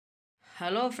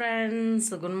Hello friends,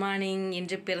 good morning.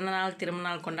 இன்று பிறந்தநாள்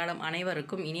திருமணநாள் கொண்டாடும்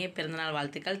அனைவருக்கும் இனிய பிறந்தநாள்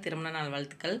வாழ்த்துக்கள், திருமண நாள்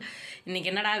வாழ்த்துக்கள்.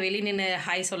 இன்றைக்கி என்னடா வெளி நின்று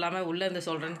ஹாய் சொல்லாமல் உள்ளே இருந்து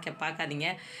சொல்கிறேன்னு பார்க்காதீங்க.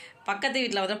 பக்கத்து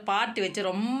வீட்டில் வந்து பாட்டு வச்சு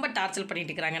ரொம்ப டார்ச்சர் பண்ணிகிட்டு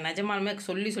இருக்கிறாங்க. நிஜமாலுமே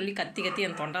சொல்லி கத்தி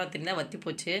என் தொண்டை தான் வத்தி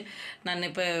போச்சு. நான்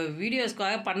இப்போ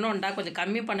வீடியோஸ்க்காக பண்ணோண்டா கொஞ்சம்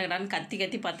கம்மி பண்ணுறான்னு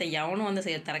கத்தி பார்த்தேன். எவனும் வந்து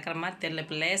திறக்கிற மாதிரி தெரில.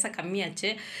 இப்போ லேசாக கம்மியாச்சு.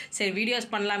 சரி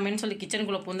வீடியோஸ் பண்ணலாமேன்னு சொல்லி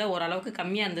கிச்சனுக்குள்ளே பூந்தால் ஓரளவுக்கு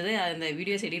கம்மியாக இருந்தது. அந்த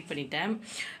வீடியோஸ் எடிட் பண்ணிட்டேன்.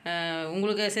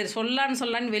 உங்களுக்கு சரி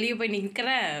சொல்லலான்னு வெளியே போய்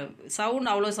நிற்கிறேன்.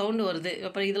 சவுண்டு அவ்வளோ சவுண்டு வருது.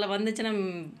 அப்புறம் இதில் வந்துச்சுன்னா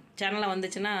சேனலில்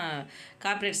வந்துச்சுன்னா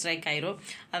காப்பிரைட் ஸ்ட்ரைக் ஆயிரும்.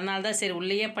 அதனால தான் சரி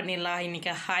உள்ளேயே பண்ணிடலாம்,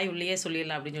 இன்றைக்கி ஹாய் உள்ளேயே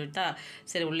சொல்லிடலாம் அப்படின்னு சொல்லிட்டு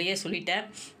சரி உள்ளேயே சொல்லிட்டேன்.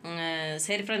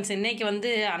 சரி ஃப்ரெண்ட்ஸ், இன்றைக்கி வந்து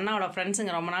அண்ணாவோட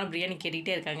ஃப்ரெண்ட்ஸுங்க ரொம்ப நாள் பிரியாணி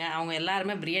கேட்டுக்கிட்டே இருக்காங்க. அவங்க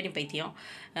எல்லாருமே பிரியாணி பைத்தியம்.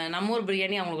 நம்ம ஊர்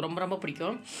பிரியாணி அவங்களுக்கு ரொம்ப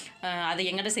பிடிக்கும். அதை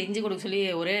எங்கிட்ட செஞ்சு கொடுக்க சொல்லி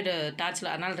ஒரே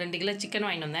டார்ச்சில், அதனால் 2 கிலோ சிக்கன்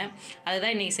வாங்கிட்டு வந்தேன்.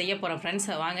 அதுதான் இன்றைக்கி செய்ய போகிறேன் ஃப்ரெண்ட்ஸ்.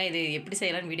 வாங்க இது எப்படி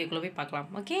செய்யலான்னு வீடியோக்குள்ளே போய் பார்க்கலாம்.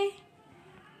 ஓகே,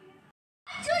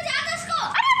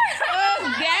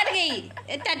 बैठ गई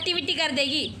टट्टी विट्टी कर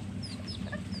देगी.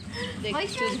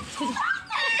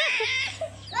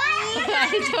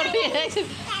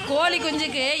 கோழி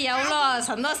குஞ்சுக்கு எவ்வளோ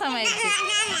சந்தோஷமாயிடுச்சு.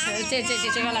 சரி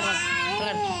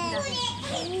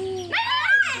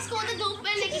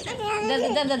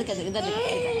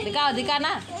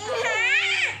दिखाना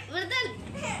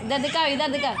इधर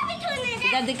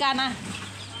दिखाना.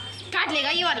 काट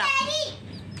लेगा ये वाला.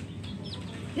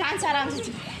 ध्यान से आराम से.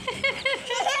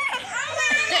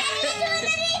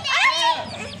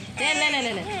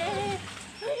 ले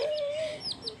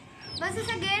बस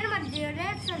ऐसा गेट मत दियो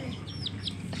रेड चले.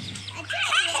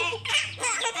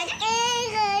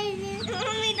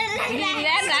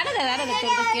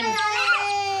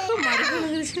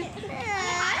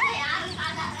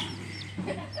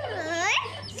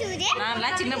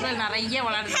 நான் சின்ன பிள்ளை நிறைய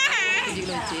விளையாடுறேன்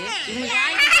வச்சு.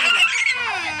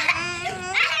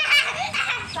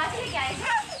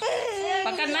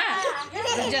 पकड़ना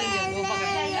जल वो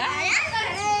पकड़ना.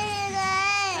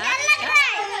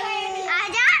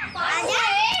 आजा आजा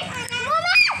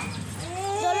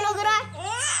डर लग रहा है.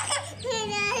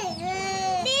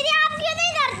 दीदी आप क्यों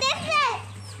नहीं डरते इससे?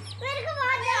 मेरे को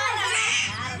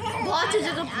बहुत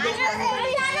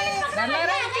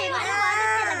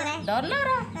डर लग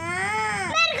रहा है.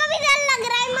 मेरे को भी डर लग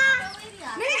रहा है माँ.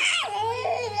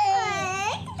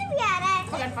 कितना प्यारा है.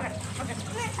 पकड़ डर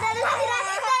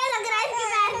लग रहा है.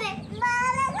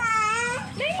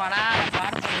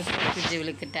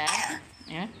 विलकिट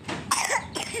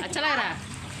अच्छा लग रहा है.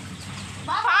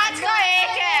 5 का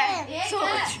 1 है.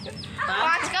 सोच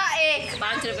 5 का 1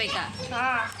 5 रुपए का.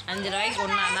 5 ரூபாய்க்கு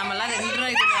ஒண்ணா. நம்மலாம் 2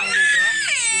 ரூபாய்க்கு வாங்கிருக்கோம்.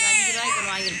 இது 5 ரூபாய்க்கு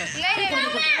வாங்கிருக்கோம்.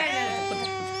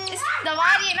 इस दवा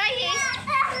ये ना ये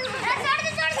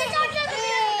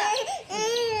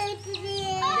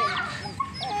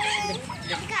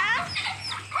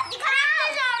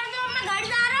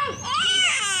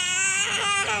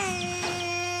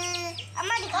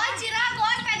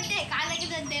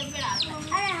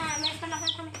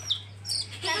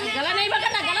गला नहीं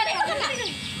पकड़ना.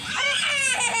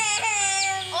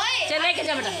 चल लेके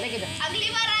जा बेटा, लेके जा. अगली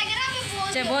बार आएगा ना मैं फोन.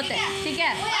 चल बहुत है, ठीक है.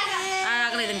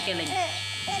 अगले दिन கேளுங்க.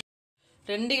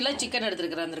 2 கிலோ சிக்கன்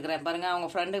எடுத்துருக்கிறேன் பாருங்க. அவங்க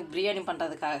ஃப்ரெண்டுக்கு பிரியாணி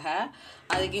பண்ணுறதுக்காக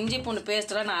அதுக்கு இஞ்சி பூண்டு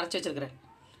பேஸ்ட்டெலாம் நான் அரைச்சி வச்சுருக்கிறேன்.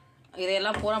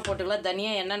 இதையெல்லாம் பூரா போட்டுக்கலாம்.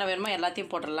 தனியாக என்னென்ன வேணுமோ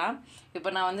எல்லாத்தையும் போட்டுடலாம். இப்போ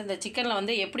நான் வந்து இந்த சிக்கனில்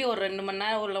வந்து எப்படி ஒரு 2 மணி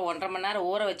நேரம் இல்லை 1.5 மணி நேரம்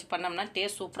ஊற வச்சு பண்ணோம்னா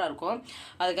டேஸ்ட் சூப்பராக இருக்கும்.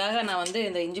 அதுக்காக நான் வந்து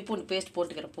இந்த இஞ்சி பூண்டு பேஸ்ட்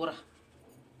போட்டுக்கிறேன். பூரா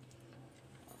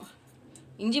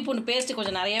இஞ்சி பூண்டு பேஸ்ட்டு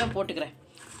கொஞ்சம் நிறையாவே போட்டுக்கிறேன்.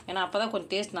 ஏன்னா அப்போ தான்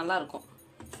கொஞ்சம் டேஸ்ட் நல்லாயிருக்கும்.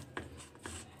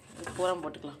 பூரா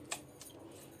போட்டுக்கலாம்.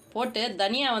 போட்டு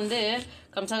தனியா வந்து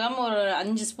கம்சகம் ஒரு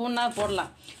 5 ஸ்பூன்னா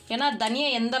போடலாம். ஏன்னா தனியா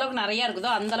எந்த அளவுக்கு நிறையா இருக்குதோ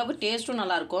அந்த அளவுக்கு டேஸ்ட்டும்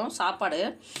நல்லாயிருக்கும். சாப்பாடு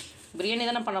பிரியாணி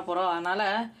தானே பண்ண போகிறோம், அதனால்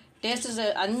டேஸ்ட்டு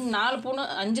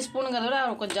 5 ஸ்பூனுங்கிறத விட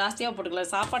கொஞ்சம் ஜாஸ்தியாக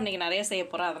போட்டுக்கலாம். சாப்பாடு இன்றைக்கி நிறைய செய்ய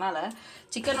போகிறோம். அதனால்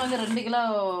சிக்கன் வந்து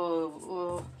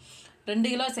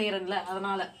 2 கிலோ செய்கிறேன்ல,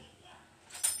 அதனால்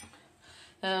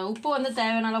உப்பு வந்து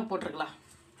தேவையான அளவு போட்டிருக்கலாம்.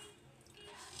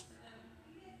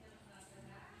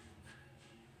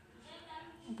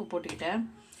 உப்பு போட்டுக்கிட்டேன்.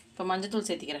 இப்போ மஞ்சத்தூள்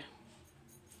சேர்த்திக்கிறேன்.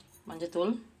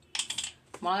 மஞ்சத்தூள்,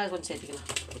 மிளகாய் கொஞ்சம் சேர்த்திக்கலாம்.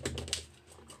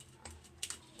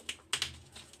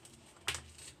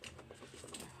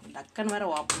 டக்குன்னு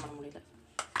வேறு ஓப்பன் பண்ண முடியல.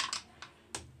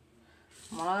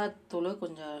 மிளகாத்தூள்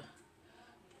கொஞ்சம்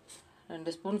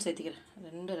 2 ஸ்பூன் சேர்த்திக்கிறேன்.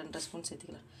 2.5 ஸ்பூன்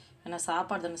சேர்த்திக்கலாம். ஏன்னா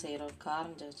சாப்பாடு தானே செய்கிறோம்.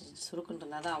 காரம்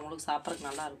சுருக்குன்றதுனால தான் அவங்களுக்கு சாப்பிட்றதுக்கு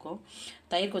நல்லாயிருக்கும்.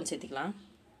 தயிர் கொஞ்சம் சேர்த்திக்கலாம்.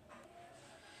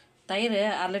 தயிர்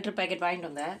 1/2 லிட்டர் பேக்கெட் வாங்கிட்டு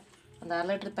வந்தேன். அந்த 1/2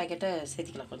 லிட்டர் பேக்கெட்டை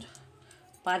சேர்த்திக்கலாம். கொஞ்சம்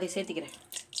பாதி சேர்த்திக்கிறேன்.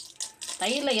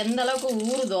 தயிரில் எந்த அளவுக்கு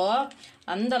ஊறுதோ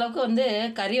அந்த அளவுக்கு வந்து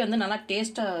கறி வந்து நல்லா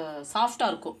டேஸ்ட்டாக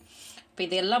சாஃப்டாக இருக்கும். இப்போ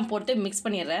இதெல்லாம் போட்டு மிக்ஸ்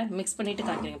பண்ணிடுறேன். மிக்ஸ் பண்ணிவிட்டு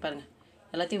காமிக்கிறேங்க பாருங்கள்.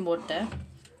 எல்லாத்தையும் போட்டேன்.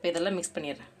 இப்போ இதெல்லாம் மிக்ஸ்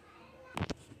பண்ணிடுறேன்.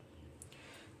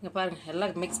 இங்கே பாருங்கள்,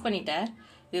 எல்லாம் மிக்ஸ் பண்ணிட்டேன்.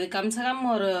 இது கம்சகம்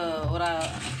ஒரு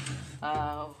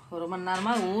ஒரு மணி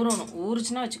நேரமாக ஊறணும்.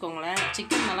 ஊறிச்சுன்னா வச்சுக்கோங்களேன்,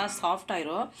 சிக்கன் நல்லா சாஃப்ட்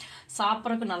ஆயிரும்,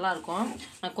 சாப்பிட்றதுக்கு நல்லாயிருக்கும்.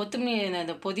 நான் கொத்தமல்லி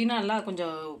இந்த புதினா எல்லாம்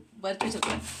கொஞ்சம் வறுத்து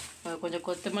வச்சுருக்கேன். கொஞ்சம்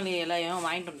கொத்தமல்லி எல்லாம்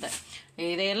வாங்கிட்டு வந்தேன்.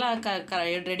 இதையெல்லாம்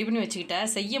ரெடி பண்ணி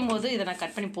வச்சுக்கிட்டேன். செய்யும் போது இதை நான்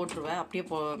கட் பண்ணி போட்டுருவேன். அப்படியே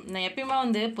நான் எப்பயுமே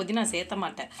வந்து புதினா சேர்த்த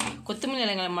மாட்டேன். கொத்தமல்லி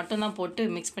இலைங்களை மட்டும்தான் போட்டு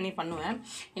மிக்ஸ் பண்ணி பண்ணுவேன்.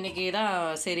 இன்றைக்கி தான்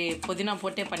சரி புதினா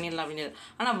போட்டே பண்ணிடலாம் அப்படின்னு.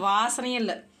 ஆனால் வாசனையே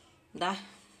இல்லை. இந்தா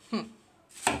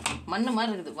மண்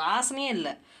மாதிரி இருக்குது, வாசனையே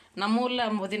இல்லை. நம்ம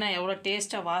ஊரில் புதினா எவ்வளோ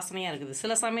டேஸ்ட்டாக வாசனையாக இருக்குது.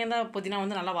 சில சமயம் தான் புதினா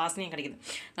வந்து நல்லா வாசனையாக கிடைக்குது.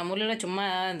 நம்ம ஊரில் சும்மா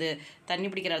இந்த தண்ணி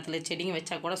பிடிக்கிற இடத்துல செடிங்க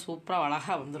வச்சா கூட சூப்பராக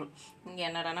அழகாக வந்துடும். இங்கே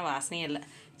என்னடானா வாசனையே இல்லை.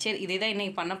 சரி, இதே தான்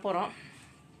இன்றைக்கி பண்ண போகிறோம்.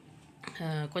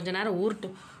 கொஞ்ச நேரம்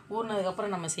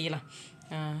ஊறினதுக்கப்புறம் நம்ம செய்யலாம்.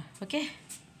 ஓகே.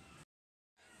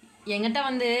 என்கிட்ட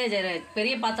வந்து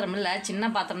பெரிய பாத்திரம் இல்லை, சின்ன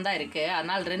பாத்திரம் தான் இருக்குது.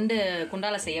 அதனால் 2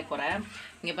 குண்டால செய்ய போகிறேன்.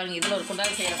 இங்கே பாருங்கள், இதில் ஒரு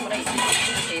குண்டால செய்ய போகிறேன்,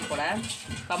 இதில் செய்ய போகிறேன்.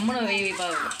 கம்முன்னு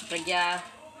பிரக்யா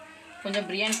கொஞ்சம்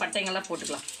பிரியாணி பட்டைங்கள்லாம்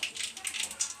போட்டுக்கலாம்.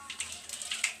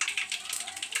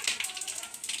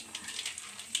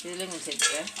 இதுலேயும் கொஞ்சம்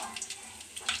சேர்த்துக்கிறேன்.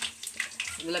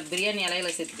 இதில் பிரியாணி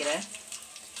இலையில சேர்த்துக்கிறேன்.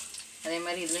 அதே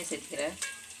மாதிரி இதுலேயும் சேர்த்துக்கிறேன்.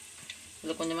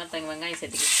 இதில் கொஞ்சமாக வெங்காயம்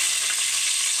சேர்த்துக்கிறேன்.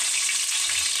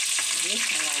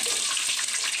 வெங்காயம்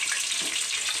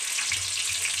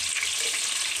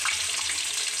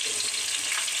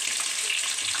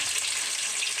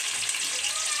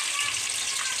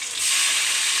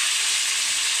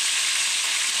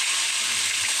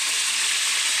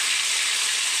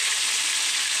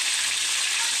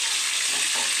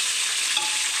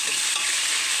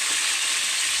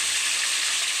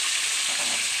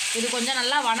இது கொஞ்சம்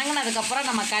நல்லா வணங்கினதுக்கப்புறம்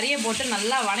நம்ம கறியை போட்டு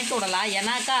நல்லா வணக்கி விடலாம்.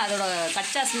 ஏன்னாக்கா அதோட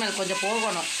கச்சா ஸ்மெல் கொஞ்சம்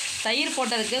போகணும். தயிர்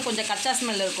போட்டதுக்கு கொஞ்சம் கச்சா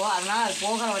ஸ்மெல் இருக்கும். அதனால் அது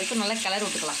போகிற வரைக்கும் நல்லா கிளறி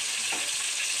விட்டுக்கலாம்.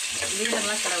 இதையும்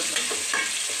நல்லா கிளறி விட்டுக்கலாம்.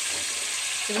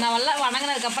 இது நான் நல்லா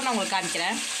வணங்கினதுக்கப்புறம் நான் உங்களுக்கு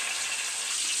காமிக்கிறேன்.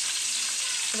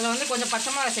 இதில் வந்து கொஞ்சம் பச்சை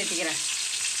மிளகாய் சேர்த்திக்கிறேன்.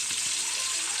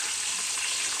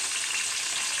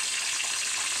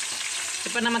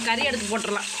 இப்போ நம்ம கறி எடுத்து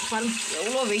போட்டுடலாம். பாருங்க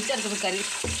எவ்வளோ வெயிட்டாக இருக்குது கறி.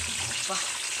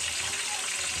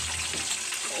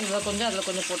 இதில் கொஞ்சம் அதில்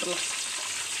கொஞ்சம் போட்டுடலாம்.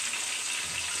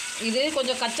 இது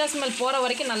கொஞ்சம் கச்சா ஸ்மெல் போகிற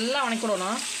வரைக்கும் நல்லா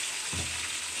வணக்கிடணும்.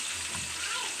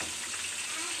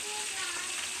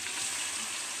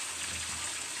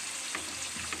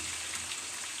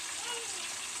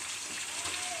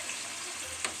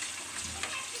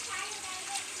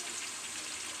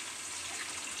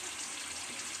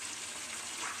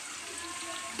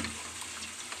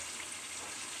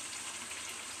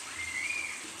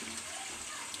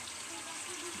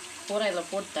 பூரா இதில்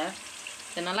போட்டேன்.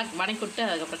 இதை நல்லா வணக்கி விட்டு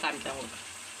அதுக்கப்புறம் காமிக்கிறேன் உங்களுக்கு.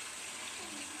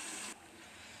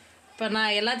 இப்போ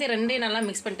நான் எல்லாத்தையும் ரெண்டையும் நல்லா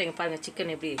மிக்ஸ் பண்ணிட்டேங்க. பாருங்கள்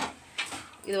சிக்கன் எப்படி.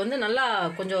 இது வந்து நல்லா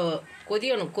கொஞ்சம்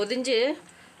கொதியணும். கொதிஞ்சு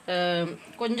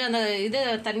கொஞ்சம் அந்த இது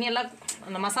தண்ணியெல்லாம்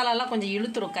அந்த மசாலாலாம் கொஞ்சம்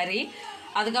இழுத்துரும் கறி.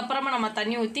 அதுக்கப்புறமா நம்ம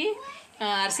தண்ணி ஊற்றி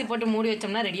அரிசி போட்டு மூடி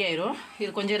வச்சோம்னா ரெடி ஆயிரும்.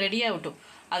 இது கொஞ்சம் ரெடியாகட்டும்.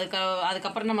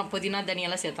 அதுக்கப்புறம் நம்ம புதினா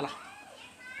தனியெல்லாம் சேர்த்தலாம்.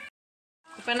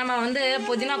 இப்போ நம்ம வந்து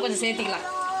புதினா கொஞ்சம் சேர்த்திக்கலாம்.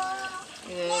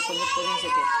 இது கொஞ்சம் புதினா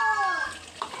சேர்த்து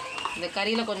இந்த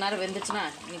கறியில் கொஞ்ச நேரம் வெந்துச்சுன்னா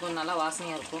இன்னும் கொஞ்சம் நல்லா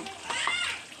வாசனையாக இருக்கும்.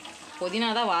 புதினா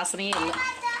தான் வாசனையே இல்லை.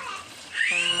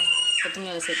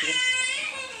 கொத்தமல்லி சேர்த்துக்கிறேன்.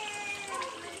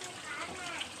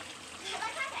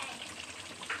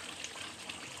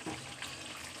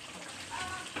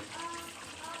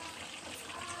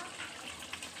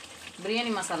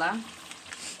 பிரியாணி மசாலா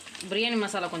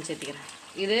கொஞ்சம் சேர்த்துக்கிறேன்.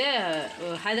 இது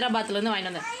ஹைதராபாத்லேருந்து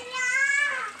வாங்கிட்டு வந்தேன்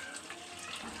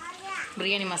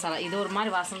பிரியாணி மசாலா. இது ஒரு மாதிரி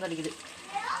வாசனை அடிக்குது.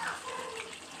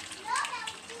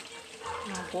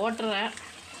 நான் போட்டுறேன்.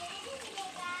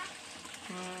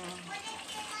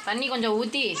 தண்ணி கொஞ்சம்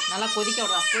ஊற்றி நல்லா கொதிக்க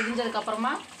விடலாம்.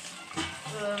 கொதிஞ்சதுக்கப்புறமா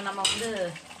நம்ம வந்து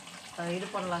இது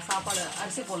பண்ணலாம், சாப்பாடு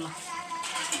அரிசி போடலாம்.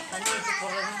 தண்ணி ஊற்றி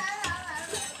போடுறது.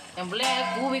 என் பிள்ளைய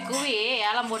கூவி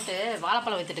ஏலம் போட்டு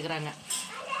வாழைப்பழம் விற்றுட்டுக்கிறாங்க.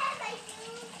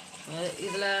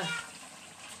 இதில்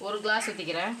 1 கிளாஸ்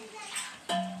ஊற்றிக்கிறேன்.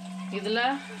 இதில்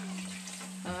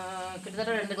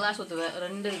கிட்டத்தட்ட 2 கிளாஸ் ஊற்றுவேன்.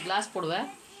 2 கிளாஸ் போடுவேன்.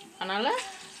 அதனால்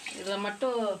இதில்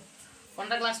மட்டும்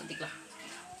 1.5 கிளாஸ் ஊற்றிக்கலாம்.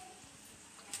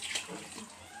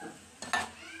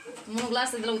 3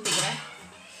 கிளாஸ் இதில் ஊற்றிக்கிறேன்.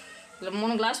 இதில்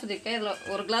 3 கிளாஸ் ஊற்றிருக்கேன். இதில்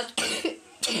 1 கிளாஸ்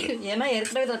ஏன்னா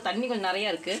ஏற்கனவே இதில் தண்ணி கொஞ்சம்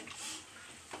நிறையா இருக்குது.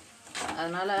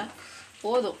 அதனால்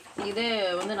போதும். இதே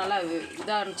வந்து நல்லா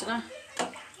இதாக இருந்துச்சுன்னா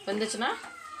வெந்துச்சுன்னா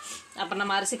அப்புறம்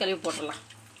நம்ம அரிசி கழுவி போட்டுடலாம்.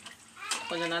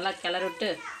 கொஞ்சம் நல்லா கிளறி விட்டு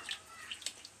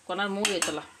கொஞ்ச நேரம் மூடி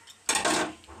வச்சிடலாம்.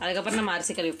 அதுக்கப்புறம் நம்ம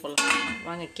அரிசி கழுவி போடலாம்.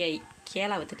 வாங்க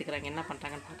கேலா விற்றுட்டுக்கிறாங்க, என்ன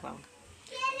பண்ணுறாங்கன்னு பார்க்கலாம். வாங்க.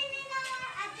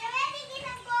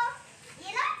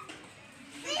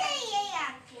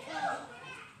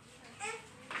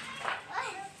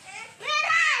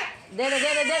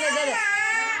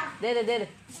 दे दे दे दे।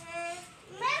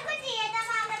 मेरे को चाहिए था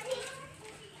मामा जी।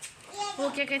 वो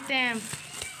क्या कहते हैं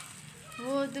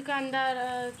वो दुकानदार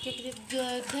क्या कहते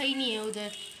दही नहीं है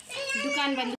उधर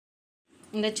दुकान बंद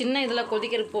இந்த சின்ன இதில்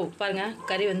கொதிக்கிறப்போ பாருங்கள்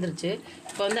கறி வந்துருச்சு.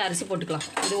 இப்போ வந்து அரிசி போட்டுக்கலாம்.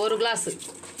 இது 1 கிளாஸ்.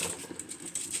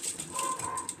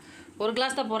 1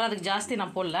 கிளாஸ் தான் போகிறேன், அதுக்கு ஜாஸ்தி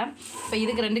நான் போடல. இப்போ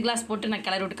இதுக்கு 2 கிளாஸ் போட்டு நான்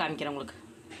கிளறி விட்டு காமிக்கிறேன் உங்களுக்கு.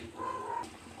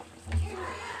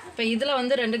 இப்போ இதில்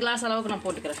வந்து 2 கிளாஸ் அளவுக்கு நான்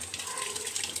போட்டுக்கிறேன்.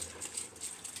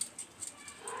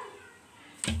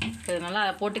 இது நல்லா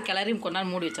போட்டு கிளறி கொஞ்ச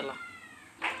நேரம் மூடி வச்சிடலாம்.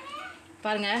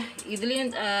 பாருங்கள்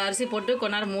இதுலேயும் அரிசி போட்டு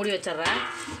கொஞ்ச நேரம் மூடி வச்சிட்றேன்.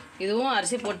 இதுவும்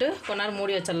அரிசி போட்டு கொஞ்ச நேரம்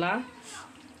மூடி வச்சிடலாம்.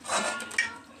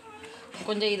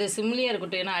 கொஞ்சம் இது சிம்லியே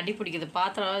இருக்கட்டும், ஏன்னா அடி பிடிக்குது.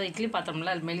 பாத்திரம் இட்லி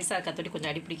பாத்திரம்ல மெலிசா கத்தொட்டி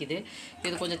கொஞ்சம் அடி பிடிக்குது.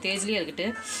 இது கொஞ்சம் தேஜ்லேயே இருக்கட்டு.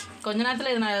 கொஞ்ச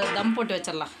நேரத்தில் இது நான் தம் போட்டு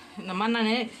வச்சிடலாம். இந்த மாதிரி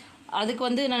நான் அதுக்கு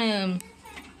வந்து நான்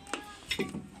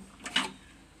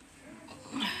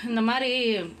இந்த மாதிரி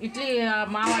இட்லி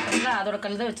மாவாட்டம்ல அதோட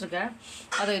கல் தான் வச்சுருக்கேன்.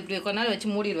 அதை இப்படி கொஞ்ச நேரம்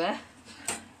வச்சு மூடிடுவேன்.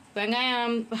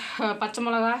 வெங்காயம், பச்சை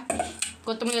மிளகா,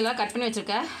 கொத்தமல்லி எல்லாம் கட் பண்ணி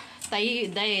வச்சுருக்கேன்.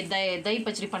 தହି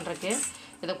பச்சடி பண்ணுறதுக்கு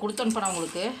இதை கொடுத்து அனுப்புகிறேன்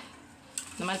உங்களுக்கு.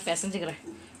 இந்த மாதிரி பிசைஞ்சிக்கிறேன்.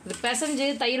 இது பிசைஞ்சு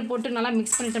தயிர் போட்டு நல்லா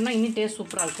மிக்ஸ் பண்ணிட்டோம்னா இன்னும் டேஸ்ட்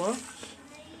சூப்பராக இருக்கும்.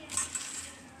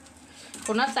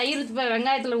 கொஞ்ச நேரம் தயிர் இப்போ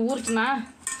வெங்காயத்தில் ஊறிச்சுன்னா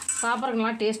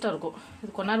சாப்பிட்றதுக்கெல்லாம் டேஸ்ட்டாக இருக்கும்.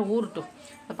 இது கொஞ்ச நேரம் ஊறட்டும்.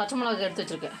 இந்த பச்சை மிளகா எடுத்து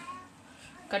வச்சுருக்கேன்,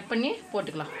 கட் பண்ணி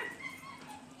போட்டுக்கலாம்.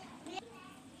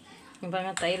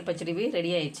 பாருங்க தயிர் பச்சடி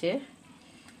ரெடி ஆயிடுச்சு.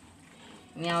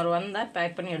 நீ அவர் வந்தால்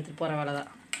பேக் பண்ணி எடுத்துகிட்டு போகிற வேலை தான்.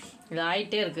 இது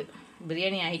ஆகிட்டே இருக்குது,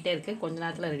 பிரியாணி ஆகிட்டே இருக்குது. கொஞ்ச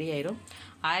நேரத்தில் ரெடி ஆயிடும்.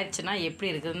 ஆயிடுச்சுன்னா எப்படி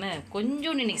இருக்குதுன்னு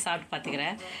கொஞ்சம் இன்றைக்கி சாப்பிட்டு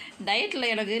பார்த்துக்கிறேன்.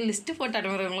 டயட்டில் எனக்கு லிஸ்ட்டு போட்டு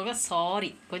அனுப்புகிறவங்களுக்கும் சாரி,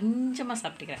 கொஞ்சமாக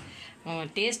சாப்பிட்டுக்கிறேன்.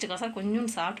 டேஸ்ட்டுக்கோசரம் கொஞ்சம்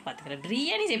சாப்பிட்டு பார்த்துக்கிறேன்.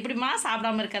 பிரியாணி எப்படிமா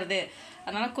சாப்பிடாமல் இருக்கிறது,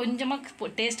 அதனால் கொஞ்சமாக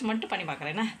டேஸ்ட் மட்டும் பண்ணி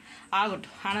பார்க்குறேன். என்ன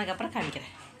ஆகட்டும், ஆனதுக்கப்புறம்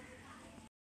காமிக்கிறேன்.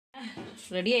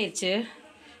 ரெடி ஆயிடுச்சு.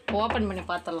 ஓப்பன் பண்ணி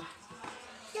பார்த்துடலாம்.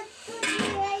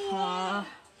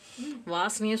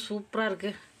 வாசனையே சூப்பராக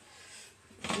இருக்குது.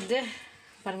 இது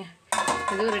பாருங்கள்,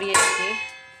 இதுவும் ரெடி ஆகிடுச்சு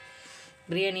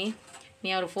பிரியாணி. நீ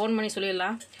அவர் ஃபோன் பண்ணி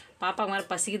சொல்லிடலாம், பாப்பாவுக்கு மாதிரி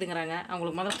பசிக்குதுங்கிறாங்க.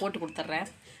 அவங்களுக்கு முதல்ல போட்டு கொடுத்துட்றேன்.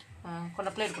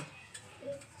 கொஞ்சம் பிளேட் கொடு.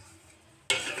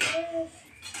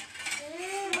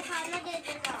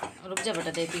 ருப்ஜா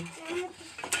பட்டா தேப்பி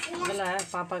இதில்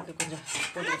பாப்பாவுக்கு கொஞ்சம்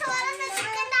போட்டு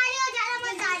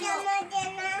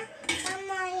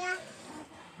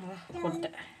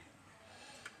போட்டேன்.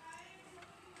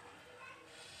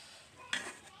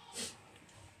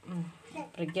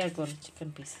 प्रज्ञा को चिकन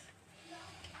पीस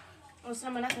उसने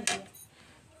मना कर दिया।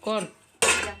 कौन?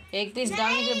 एक पीस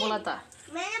डालने के बोला था।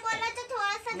 मैंने बोला तो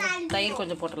थोड़ा सा डाल तैर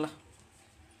கொஞ்சம் போடலாம்.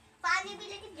 पानी भी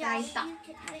लेके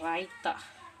रायता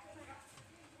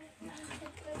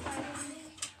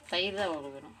தயிர் தான்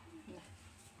வேணும்.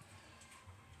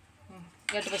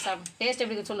 கேட்டு போய் சாப்பிடு. டேஸ்ட்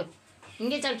எப்படி சொல்லு,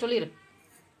 இங்கே சாப்பிட்டு சொல்லிடு.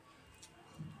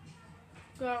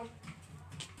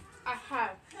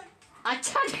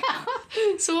 அச்சா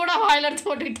சூடாக வாயில் எடுத்து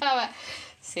போட்டுக்கிட்டாவ.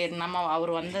 சரி நம்ம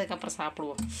அவர் வந்ததுக்கப்புறம்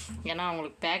சாப்பிடுவோம். ஏன்னா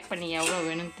அவங்களுக்கு பேக் பண்ணி எவ்வளோ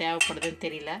வேணும்னு தேவைப்படுதுன்னு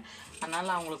தெரியல.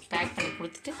 அதனால் அவங்களுக்கு பேக் பண்ணி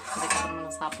கொடுத்துட்டு அதுக்கப்புறம்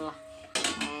நம்ம சாப்பிட்லாம்.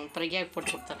 பிரக்யாவுக்கு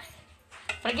போட்டு கொடுத்துறேன்.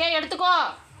 பிரக்யா எடுத்துக்கோ.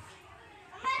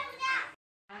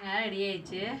 வாங்க ரெடி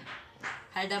ஆயிடுச்சு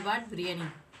ஹைதராபாத் பிரியாணி.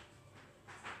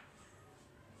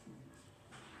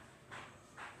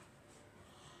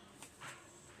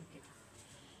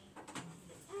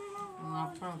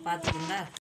 அப்புறம் பார்த்துக்கிட்டா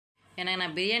எனக்கு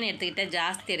நான் பிரியாணி எடுத்துக்கிட்டேன்,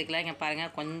 ஜாஸ்தி எடுக்கல. இங்கே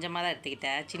பாருங்கள் கொஞ்சமாக தான்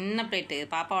எடுத்துக்கிட்டேன். சின்ன பிளேட்டு,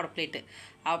 பாப்பாவோட பிளேட்டு.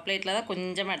 அவள் பிளேட்டில் தான்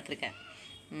கொஞ்சமாக எடுத்துருக்கேன்.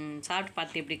 சாப்பிட்டு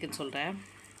பார்த்து எப்படி இருக்குன்னு சொல்கிறேன்.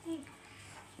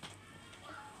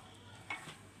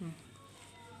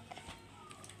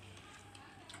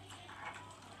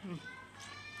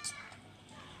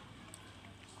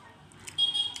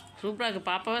 சூப்பராக இருக்குது.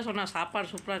 பாப்பாவே சொன்னா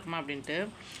சாப்பாடு சூப்பராக இருக்குமா அப்படின்ட்டு.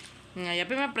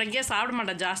 எப்பயுமே பிரக்யா சாப்பிட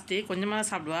மாட்டேன், ஜாஸ்தி கொஞ்சமாக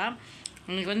தான் சாப்பிடுவா.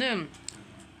 இன்னைக்கு வந்து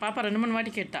பாப்பா 2-3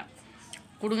 வாட்டி கேட்டா,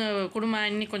 குடுமா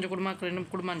இன்னைக்கு கொஞ்சம்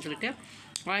குடுமான்னு சொல்லிட்டு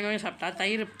வாங்கி சாப்பிட்டா.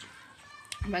 தயிர்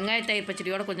வெங்காய தயிர்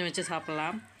பச்சடியோடு கொஞ்சம் வச்சு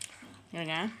சாப்பிட்லாம்.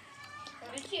 ஏங்க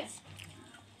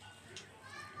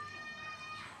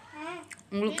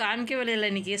உங்களுக்கு காமிக்கவே இல்லை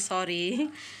இன்றைக்கி, சாரி.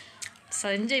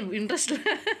 செஞ்ச இன்ட்ரெஸ்ட்டில்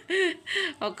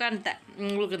உக்காந்துட்டேன்.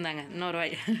 உங்களுக்கு இருந்தாங்க இன்னொரு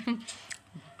வாய்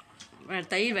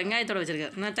தயிர் வெங்காயத்தோடு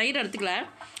வச்சுருக்கேன். நான் தயிர் எடுத்துக்கல,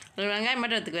 வெங்காயம்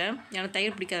மட்டும் எடுத்துக்குவேன். எனக்கு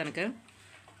தயிர் பிடிக்காது எனக்கு.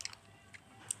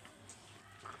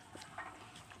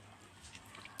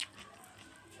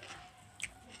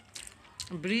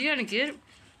 பிரியாணிக்கு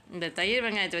இந்த தயிர்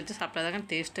வெங்காயத்தை வச்சு சாப்பிட்டாதாங்க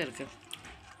டேஸ்ட்டாக இருக்குது.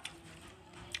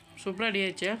 சூப்பராக ரெடி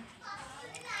ஆயிடுச்சு.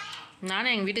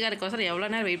 நானும் எங்கள் வீட்டுக்காரருக்கோசரம் எவ்வளோ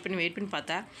நேரம் வெயிட் பண்ணி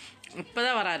பார்த்தேன். இப்போ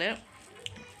தான் வராரு.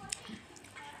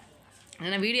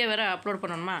 ஏன்னா வீடியோ வேறு அப்லோட்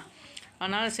பண்ணணுமா,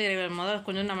 அதனால் சரி முதல்ல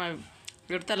கொஞ்சம் நம்ம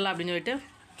எடுத்துடலாம் அப்படின்னு சொல்லிட்டு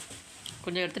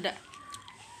கொஞ்சம் எடுத்துட்டேன்.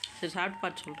 சரி சாப்பிட்டு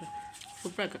பார்த்து சொல்கிறேன்.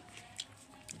 சூப்பராக இருக்கு.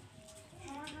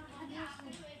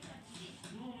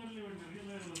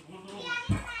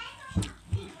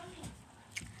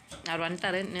 அவர்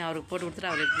வந்துட்டாரு. நீ அவருக்கு போட்டு கொடுத்துட்டு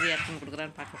அவர் எப்படி ரியாக்ஷன்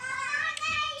கொடுக்குறான்னு பார்க்கலாம்.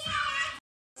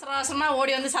 அவசர அவசரமாக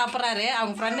ஓடி வந்து சாப்பிட்றாரு.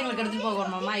 அவங்க ஃப்ரெண்டுங்களுக்கு எடுத்துகிட்டு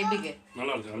போகணுமாம்மா இப்படிக்கு.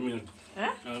 நல்லா இருக்கு, அருமையாக இருக்கு,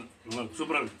 நல்லா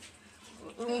சூப்பராக இருக்கு.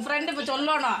 उन फ्रेंड पे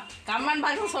चलो ना, कमेंट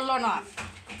बॉक्स में चलो ना,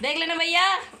 देख लेना भैया.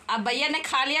 अब भैया ने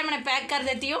खा लिया, मैंने पैक कर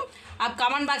देती हूँ. आप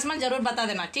कमेंट बॉक्स में ज़रूर बता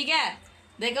देना, ठीक है?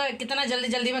 देखो कितना जल्दी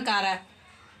जल्दी में खा रहा है.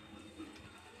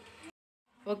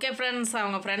 ஓகே ஃப்ரெண்ட்ஸ்,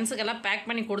 அவங்க ஃப்ரெண்ட்ஸுக்கெல்லாம் பேக்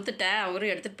பண்ணி கொடுத்துட்டேன்.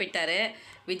 அவரும் எடுத்துகிட்டு போயிட்டார்.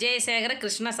 விஜயசேகர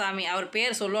கிருஷ்ணசாமி அவர்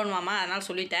பேர் சொல்லணுமாம்மா, அதனால்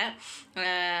சொல்லிட்டேன்.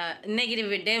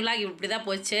 இன்றைக்கி டே விலாக் இப்படி தான்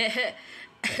போச்சு.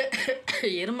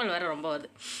 எருமல் வேறு ரொம்ப வருது.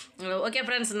 ஓகே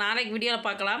ஃப்ரெண்ட்ஸ், நாளைக்கு வீடியோவில்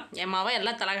பார்க்கலாம். என் மாவன்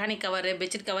எல்லாம் தலகாணி கவர்,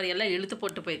 பெட்ஷீட் கவர் எல்லாம் இழுத்து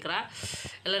போட்டு போய்க்கிறா.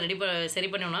 எல்லாம் சரி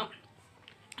பண்ணணும்.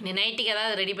 நீ நைட்டுக்கு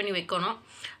ஏதாவது ரெடி பண்ணி வைக்கணும்.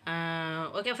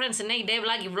 ஓகே ஃப்ரெண்ட்ஸ், இன்றைக்கி டே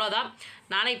விலாக் இவ்வளோ தான்.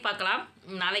 நாளைக்கு பார்க்கலாம்,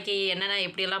 நாளைக்கு என்னென்ன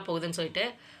எப்படியெல்லாம் போகுதுன்னு சொல்லிட்டு.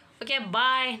 Okay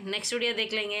bye. Next video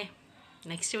தேக்கலைங்க,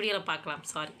 next வீடியோவில் பார்க்கலாம்.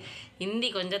 சாரி, ஹிந்தி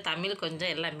கொஞ்சம் தமிழ்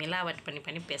கொஞ்சம் எல்லாம் மிலாவட்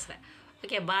பண்ணி பேசுகிறேன்.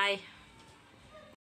 Okay bye.